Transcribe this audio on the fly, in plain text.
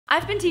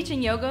I've been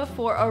teaching yoga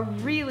for a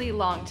really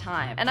long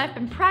time, and I've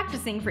been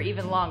practicing for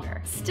even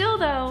longer. Still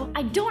though,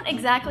 I don't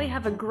exactly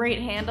have a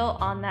great handle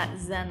on that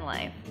Zen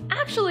life.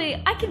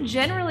 Actually, I can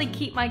generally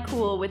keep my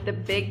cool with the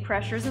big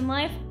pressures in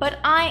life, but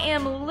I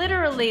am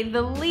literally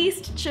the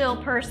least chill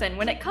person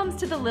when it comes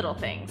to the little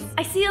things.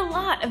 I see a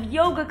lot of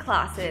yoga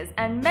classes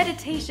and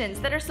meditations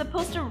that are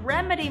supposed to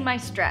remedy my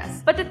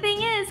stress, but the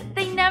thing is,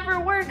 they never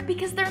work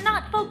because they're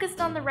not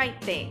focused on the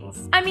right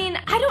things. I mean,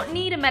 I don't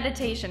need a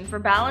meditation for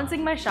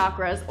balancing my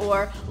chakras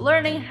or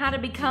learning how to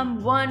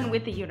become one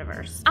with the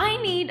universe. I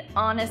need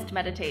honest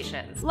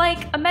meditations,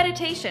 like a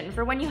meditation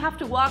for when you have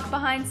to walk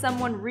behind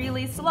someone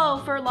really slow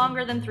for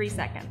longer than 3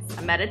 seconds,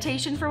 a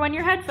meditation for when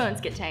your headphones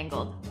get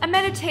tangled, a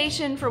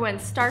meditation for when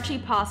starchy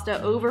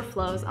pasta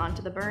overflows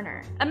onto the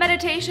burner, a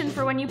meditation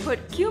for when you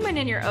put cumin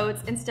in your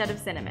oats instead of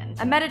cinnamon,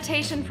 a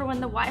meditation for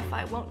when the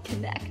Wi-Fi won't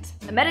connect,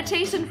 a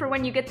meditation for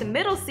when you get the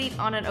middle seat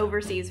on an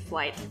overseas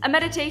flight, a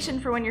meditation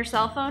for when your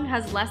cell phone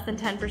has less than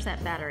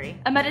 10% battery,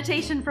 a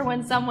meditation for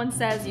when someone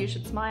says you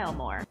should smile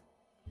more.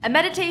 A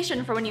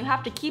meditation for when you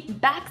have to keep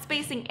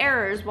backspacing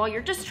errors while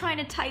you're just trying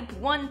to type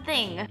one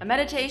thing. A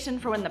meditation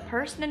for when the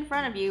person in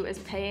front of you is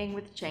paying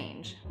with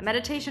change. A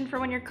meditation for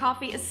when your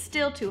coffee is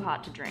still too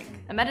hot to drink.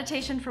 A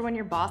meditation for when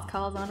your boss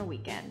calls on a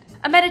weekend.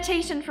 A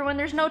meditation for when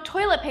there's no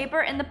toilet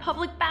paper in the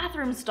public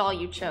bathroom stall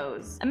you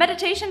chose. A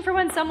meditation for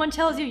when someone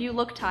tells you you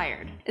look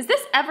tired. Is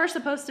this ever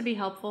supposed to be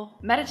helpful?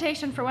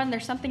 Meditation for when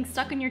there's something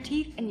stuck in your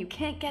teeth and you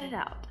can't get it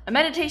out. A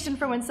meditation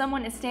for when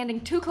someone is standing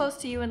too close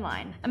to you in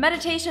line. A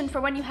meditation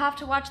for when you have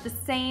to watch the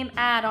same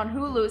ad on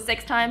Hulu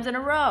 6 times in a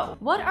row.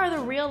 What are the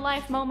real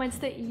life moments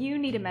that you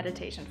need a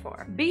meditation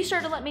for? Be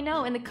sure to let me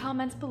know in the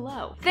comments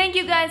below. Thank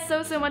you guys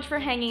so much for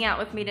hanging out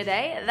with me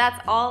today.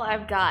 That's all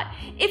I've got.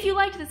 If you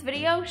liked this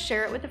video,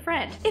 share it with a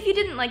friend. If you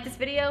didn't like this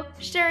video,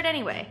 share it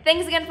anyway.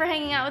 Thanks again for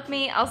hanging out with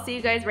me. I'll see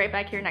you guys right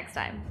back here next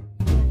time.